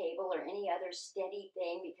use a table or any other steady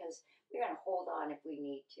thing because we're going to hold on if we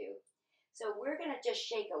need to. So we're going to just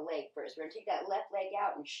shake a leg first. We're going to take that left leg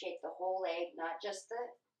out and shake the whole leg, not just the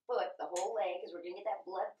foot, the whole leg, because we're going to get that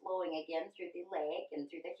blood flowing again through the leg and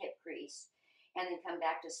through the hip crease. And then come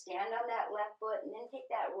back to stand on that left foot and then take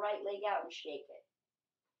that right leg out and shake it.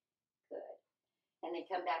 Good. And then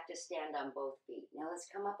come back to stand on both feet. Now let's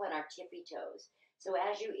come up on our tippy toes. So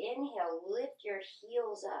as you inhale, lift your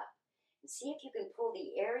heels up. And see if you can pull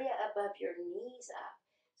the area above your knees up.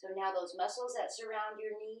 So now those muscles that surround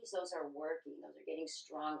your knees, those are working. Those are getting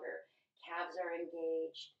stronger. Calves are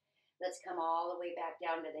engaged. Let's come all the way back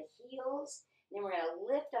down to the heels. And then we're going to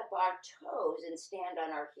lift up our toes and stand on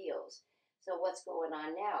our heels. So what's going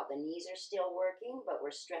on now? The knees are still working, but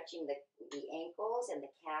we're stretching the ankles and the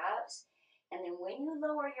calves. And then when you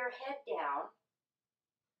lower your head down,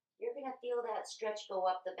 you're going to feel that stretch go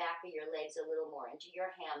up the back of your legs a little more into your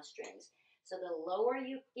hamstrings. So the lower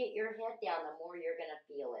you get your head down, the more you're going to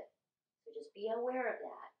feel it. So just be aware of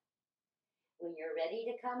that. When you're ready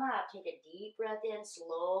to come up, take a deep breath in,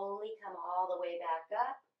 slowly come all the way back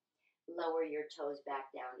up. Lower your toes back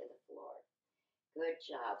down to the floor. Good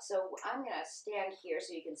job. So I'm going to stand here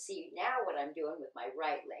so you can see now what I'm doing with my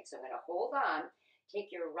right leg. So I'm going to hold on,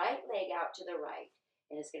 take your right leg out to the right,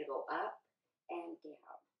 And it's going to go up and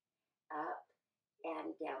down, up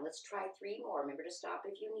and down. Let's try 3 more. Remember to stop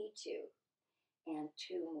if you need to. And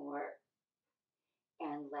 2 more.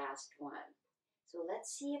 And last one. So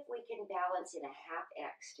let's see if we can balance in a half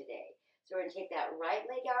X today. So we're going to take that right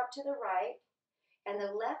leg out to the right, and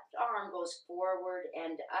the left arm goes forward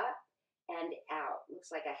and up and out.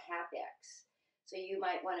 Looks like a half X. So you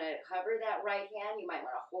might want to hover that right hand. You might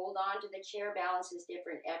want to hold on to the chair. Balance is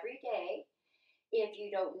different every day. If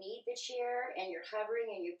you don't need the chair and you're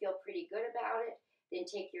hovering and you feel pretty good about it, then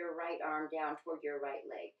take your right arm down toward your right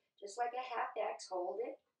leg. Just like a half X, hold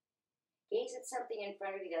it. Gaze at something in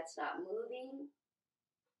front of you that's not moving,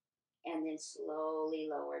 and then slowly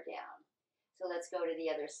lower down. So let's go to the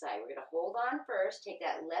other side. We're going to hold on first. Take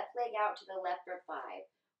that left leg out to the left for 5.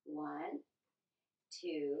 1,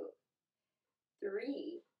 2,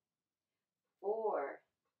 3, 4,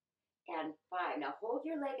 and 5. Now hold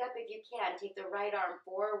your leg up if you can. Take the right arm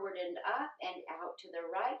forward and up and out to the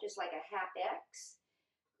right, just like a half X.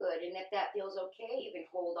 Good. And if that feels okay, you can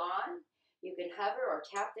hold on. You can hover or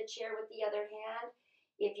tap the chair with the other hand.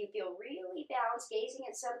 If you feel really balanced, gazing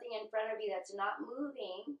at something in front of you that's not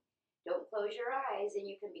moving, don't close your eyes, and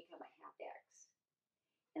you can become a half X.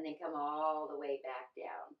 And then come all the way back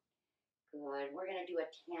down. Good. We're going to do a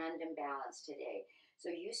tandem balance today. So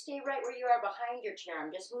you stay right where you are behind your chair. I'm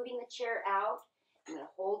just moving the chair out. I'm going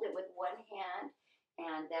to hold it with one hand,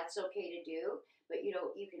 and that's okay to do. But you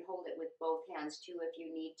can hold it with both hands too if you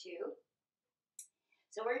need to.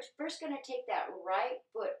 So we're first going to take that right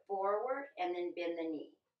foot forward and then bend the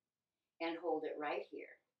knee and hold it right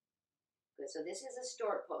here. Good. So this is a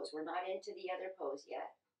stork pose. We're not into the other pose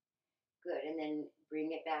yet. Good. And then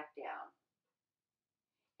bring it back down.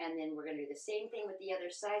 And then we're going to do the same thing with the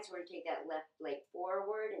other side. So we're going to take that left leg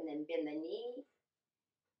forward and then bend the knee.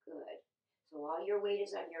 Good. So all your weight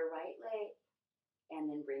is on your right leg,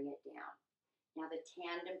 and then bring it down. Now the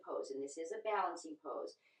tandem pose, and this is a balancing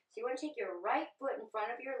pose. So you want to take your right foot in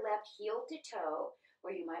front of your left heel to toe,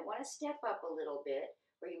 or you might want to step up a little bit,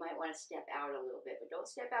 or you might want to step out a little bit, but don't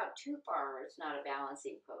step out too far or it's not a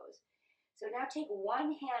balancing pose. So now take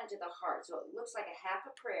one hand to the heart, so it looks like a half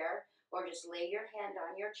a prayer, or just lay your hand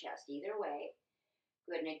on your chest, either way.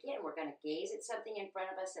 Good, and again, we're going to gaze at something in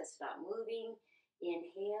front of us that's not moving.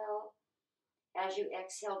 Inhale. As you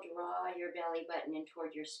exhale, draw your belly button in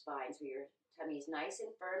toward your spine, so your tummy's nice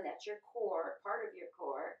and firm. That's your core, part of your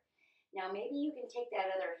core. Now maybe you can take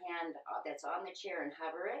that other hand that's on the chair and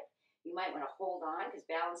hover it. You might want to hold on because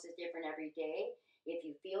balance is different every day. If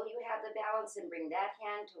you feel you have the balance, then bring that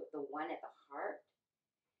hand to the one at the heart.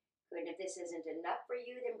 Good. And if this isn't enough for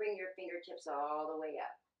you, then bring your fingertips all the way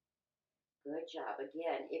up. Good job.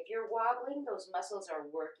 Again, if you're wobbling, those muscles are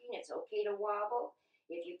working. It's okay to wobble.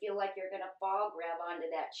 If you feel like you're going to fall, grab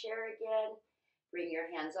onto that chair again. Bring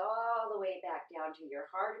your hands all the way back down to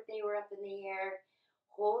your heart if they were up in the air.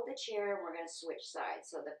 Hold the chair, and we're going to switch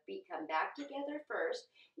sides. So the feet come back together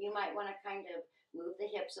first. You might want to kind of move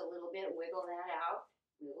the hips a little bit, wiggle that out,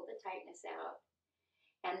 wiggle the tightness out.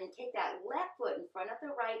 And then take that left foot in front of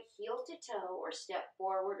the right, heel to toe, or step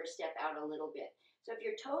forward or step out a little bit. So if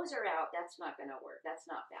your toes are out, that's not going to work. That's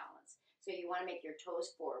not balance. So you want to make your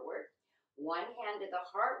toes forward. One hand to the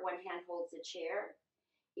heart, one hand holds the chair.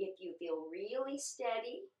 If you feel really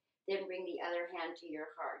steady, then bring the other hand to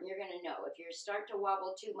your heart. And you're going to know. If you start to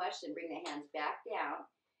wobble too much, then bring the hands back down.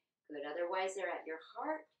 Good. Otherwise, they're at your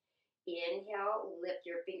heart. Inhale, lift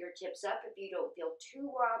your fingertips up if you don't feel too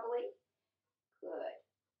wobbly. Good.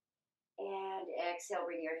 And exhale,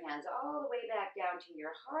 bring your hands all the way back down to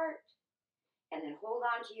your heart. And then hold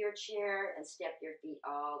on to your chair and step your feet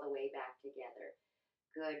all the way back together.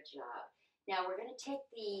 Good job. Now we're going to take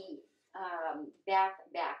the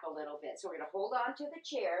back a little bit. So we're going to hold on to the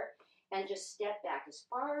chair and just step back as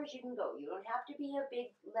far as you can go. You don't have to be a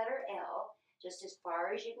big letter L, just as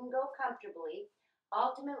far as you can go comfortably.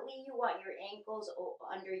 Ultimately, you want your ankles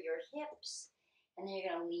under your hips, and then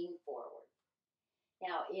you're going to lean forward.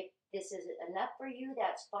 Now, if this is enough for you,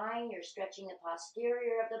 that's fine. You're stretching the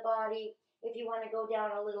posterior of the body. If you want to go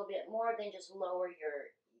down a little bit more, then just lower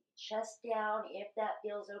your chest down if that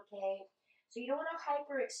feels okay. So you don't want to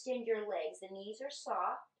hyperextend your legs. The knees are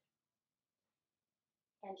soft.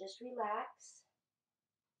 And just relax.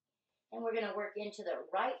 And we're going to work into the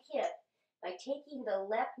right hip by taking the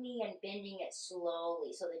left knee and bending it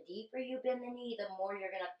slowly. So the deeper you bend the knee, the more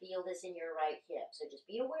you're going to feel this in your right hip. So just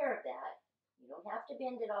be aware of that. You don't have to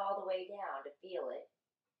bend it all the way down to feel it.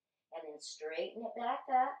 And then straighten it back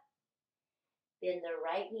up. Bend the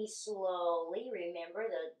right knee slowly. Remember,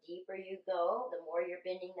 the deeper you go, the more you're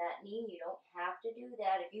bending that knee. You don't have to do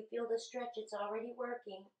that. If you feel the stretch, it's already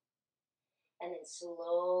working. And then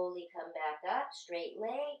slowly come back up, straight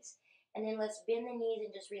legs. And then let's bend the knees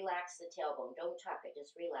and just relax the tailbone. Don't tuck it,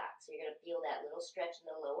 just relax. So you're going to feel that little stretch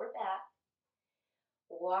in the lower back.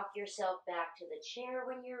 Walk yourself back to the chair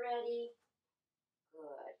when you're ready.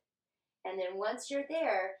 Good. And then once you're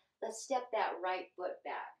there, let's step that right foot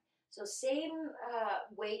back. So same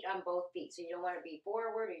weight on both feet. So you don't want to be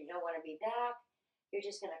forward or you don't want to be back. You're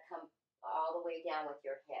just going to come all the way down with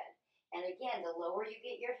your head. And again, the lower you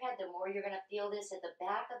get your head, the more you're going to feel this at the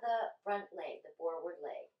back of the front leg, the forward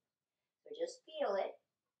leg. So just feel it.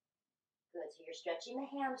 Good. So you're stretching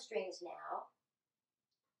the hamstrings now.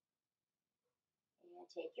 And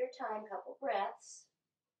take your time, couple breaths.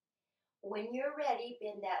 When you're ready,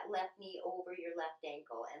 bend that left knee over your left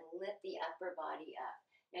ankle and lift the upper body up.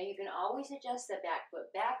 Now you can always adjust the back foot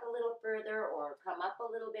back a little further or come up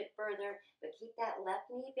a little bit further, but keep that left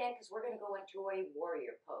knee bent because we're going to go into a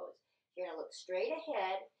warrior pose. You're going to look straight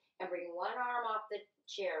ahead and bring one arm off the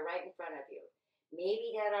chair right in front of you.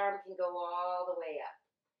 Maybe that arm can go all the way up.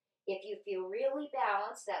 If you feel really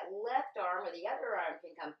balanced, that left arm or the other arm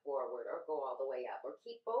can come forward or go all the way up. Or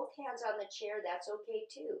keep both hands on the chair, that's okay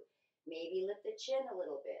too. Maybe lift the chin a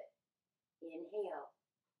little bit. Inhale.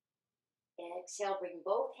 Exhale, bring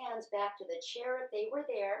both hands back to the chair if they were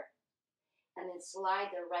there. And then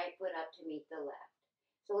slide the right foot up to meet the left.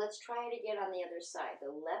 So let's try it again on the other side.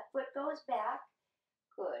 The left foot goes back.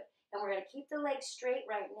 Good. And we're going to keep the legs straight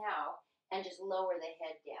right now and just lower the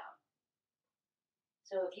head down.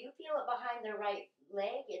 So if you feel it behind the right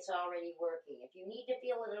leg, it's already working. If you need to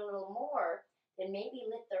feel it a little more, then maybe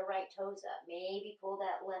lift the right toes up. Maybe pull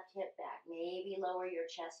that left hip back. Maybe lower your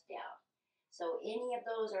chest down. So any of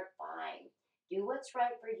those are fine. Do what's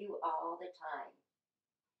right for you all the time.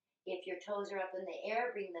 If your toes are up in the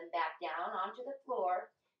air, bring them back down onto the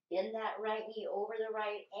floor. Bend that right knee over the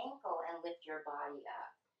right ankle and lift your body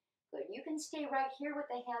up. Good. You can stay right here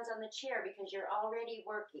with the hands on the chair because you're already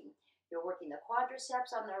working. You're working the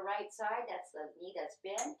quadriceps on the right side. That's the knee that's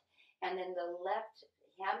bent. And then the left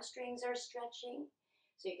hamstrings are stretching.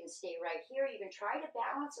 So you can stay right here. You can try to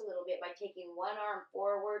balance a little bit by taking one arm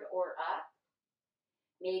forward or up.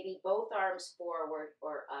 Maybe both arms forward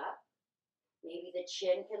or up. Maybe the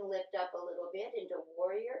chin can lift up a little bit into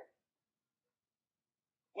warrior.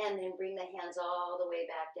 And then bring the hands all the way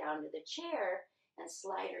back down to the chair and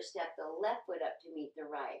slide or step the left foot up to meet the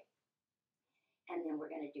right. And then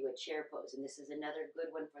we're going to do a chair pose. And this is another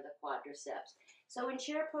good one for the quadriceps. So in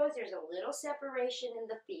chair pose, there's a little separation in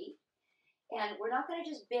the feet. And we're not going to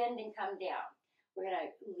just bend and come down. We're going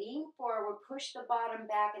to lean forward, push the bottom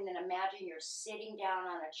back, and then imagine you're sitting down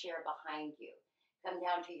on a chair behind you. Come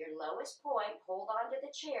down to your lowest point, hold on to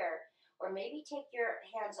the chair, or maybe take your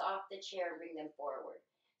hands off the chair and bring them forward.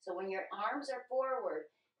 So when your arms are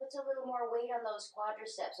forward, puts a little more weight on those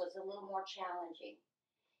quadriceps, so it's a little more challenging.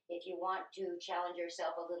 If you want to challenge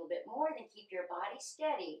yourself a little bit more, then keep your body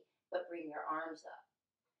steady, but bring your arms up.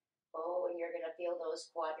 Oh, and you're going to feel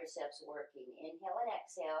those quadriceps working. Inhale and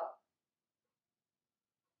exhale.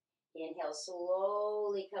 Inhale,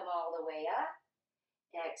 slowly come all the way up.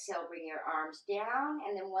 Exhale, bring your arms down.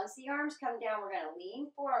 And then once the arms come down, we're going to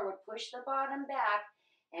lean forward, push the bottom back,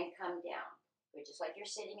 and come down. Just like you're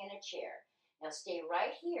sitting in a chair. Now stay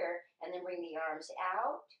right here, and then bring the arms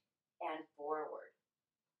out and forward.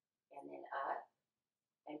 And then up,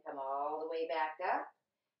 and come all the way back up.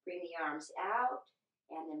 Bring the arms out,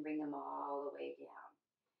 and then bring them all the way down.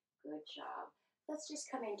 Good job. Let's just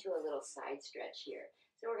come into a little side stretch here.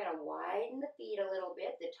 So we're going to widen the feet a little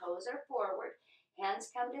bit. The toes are forward. Hands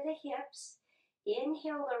come to the hips.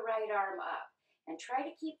 Inhale the right arm up. And try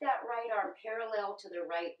to keep that right arm parallel to the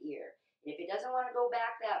right ear. And if it doesn't want to go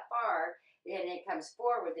back that far, then it comes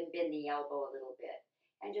forward, then bend the elbow a little bit.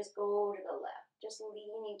 And just go to the left. Just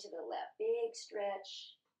leaning to the left. Big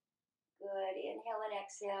stretch. Good. Inhale and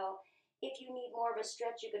exhale. If you need more of a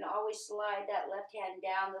stretch, you can always slide that left hand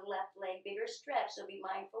down the left leg. Bigger stretch, so be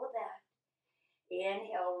mindful of that.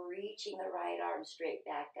 Inhale, reaching the right arm straight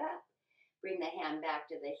back up. Bring the hand back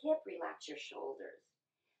to the hip. Relax your shoulders.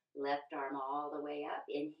 Left arm all the way up.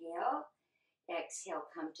 Inhale. Exhale,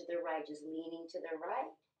 come to the right, just leaning to the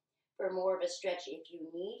right. For more of a stretch, if you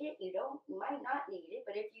need it, you might not need it,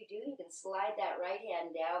 but if you do, you can slide that right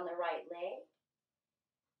hand down the right leg.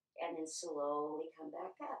 And then slowly come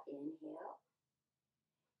back up. Inhale.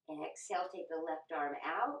 Exhale, take the left arm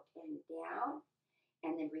out and down.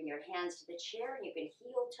 And then bring your hands to the chair. And you can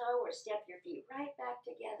heel toe or step your feet right back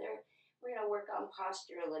together. We're going to work on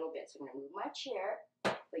posture a little bit. So I'm going to move my chair.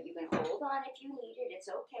 But you can hold on if you need it.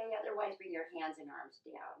 It's okay. Otherwise, bring your hands and arms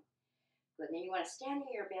down. Good. And then you want to stand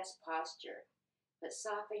in your best posture. But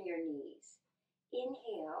soften your knees.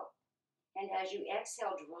 Inhale. And as you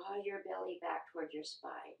exhale, draw your belly back toward your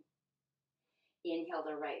spine. Inhale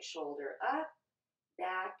the right shoulder up,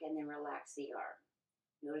 back, and then relax the arm.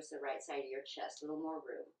 Notice the right side of your chest, a little more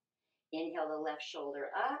room. Inhale the left shoulder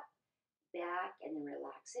up, back, and then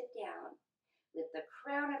relax it down. Lift the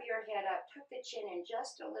crown of your head up, tuck the chin in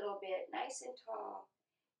just a little bit, nice and tall.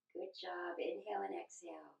 Good job. Inhale and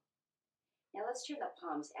exhale. Now let's turn the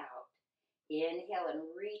palms out. Inhale and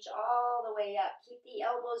reach all the way up. Keep the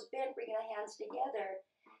elbows bent, bring the hands together.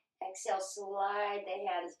 Exhale, slide the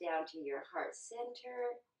hands down to your heart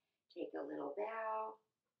center. Take a little bow.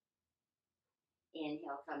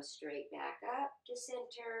 Inhale, come straight back up to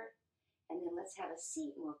center. And then let's have a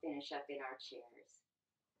seat and we'll finish up in our chairs.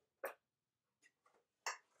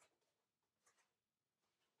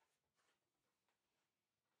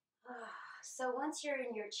 So once you're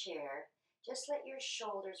in your chair, just let your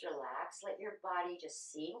shoulders relax. Let your body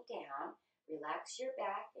just sink down. Relax your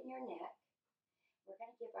back and your neck. We're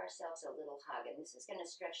going to give ourselves a little hug, and this is going to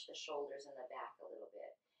stretch the shoulders and the back a little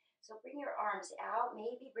bit. So bring your arms out.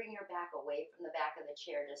 Maybe bring your back away from the back of the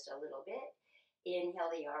chair just a little bit.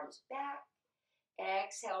 Inhale the arms back.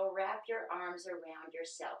 Exhale, wrap your arms around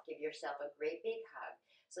yourself. Give yourself a great big hug.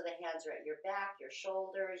 So the hands are at your back, your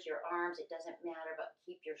shoulders, your arms. It doesn't matter, but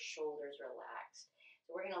keep your shoulders relaxed.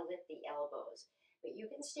 So we're going to lift the elbows. But you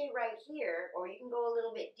can stay right here, or you can go a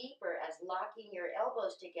little bit deeper as locking your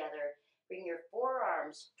elbows together. Bring your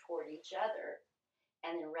forearms toward each other,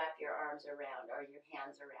 and then wrap your arms around, or your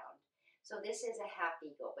hands around. So this is a half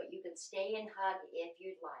eagle, but you can stay in hug if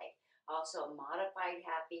you'd like. Also, modified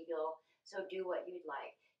half eagle, so do what you'd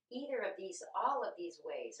like. Either of these, all of these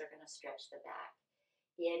ways are going to stretch the back.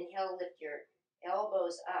 Inhale, lift your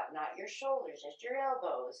elbows up, not your shoulders, just your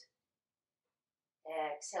elbows.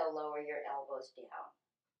 Exhale, lower your elbows down.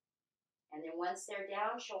 And then once they're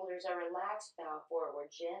down, shoulders are relaxed, bow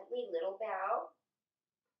forward gently, little bow.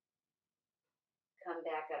 Come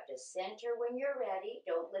back up to center when you're ready.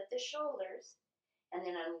 Don't lift the shoulders. And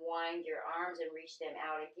then unwind your arms and reach them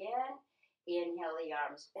out again. Inhale the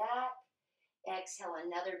arms back. Exhale,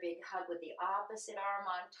 another big hug with the opposite arm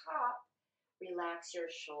on top. Relax your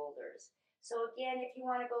shoulders. So again, if you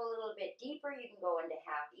want to go a little bit deeper, you can go into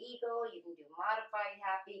half eagle. You can do modified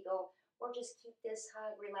half eagle, or just keep this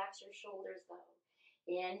hug. Relax your shoulders though.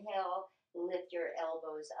 Inhale, lift your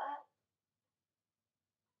elbows up.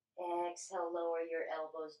 Exhale, lower your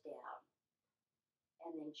elbows down.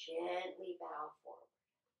 And then gently bow forward.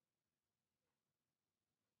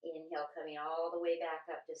 Inhale, coming all the way back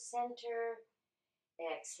up to center.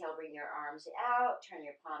 Exhale, bring your arms out, turn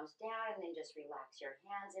your palms down, and then just relax your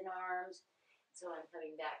hands and arms. So I'm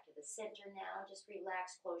coming back to the center now. Just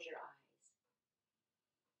relax, close your eyes.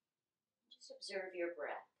 Just observe your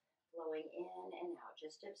breath, flowing in and out.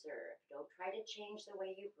 Just observe. Don't try to change the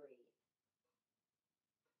way you breathe.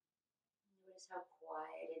 Notice how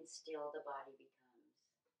quiet and still the body becomes.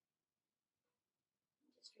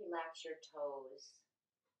 Just relax your toes.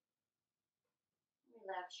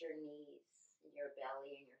 Relax your knees. Your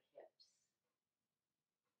belly and your hips.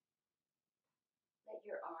 Let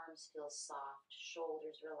your arms feel soft,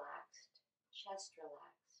 shoulders relaxed, chest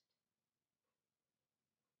relaxed.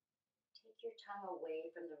 Take your tongue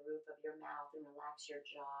away from the roof of your mouth and relax your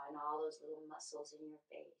jaw and all those little muscles in your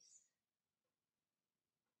face.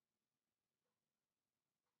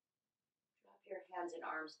 Drop your hands and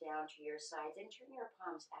arms down to your sides and turn your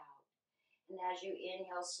palms out. And as you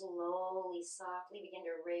inhale, slowly, softly begin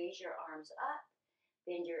to raise your arms up.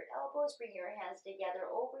 Bend your elbows, bring your hands together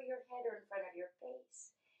over your head or in front of your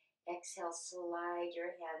face. Exhale, slide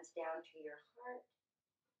your hands down to your heart.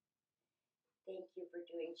 Thank you for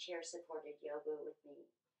doing chair-supported yoga with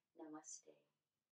me. Namaste.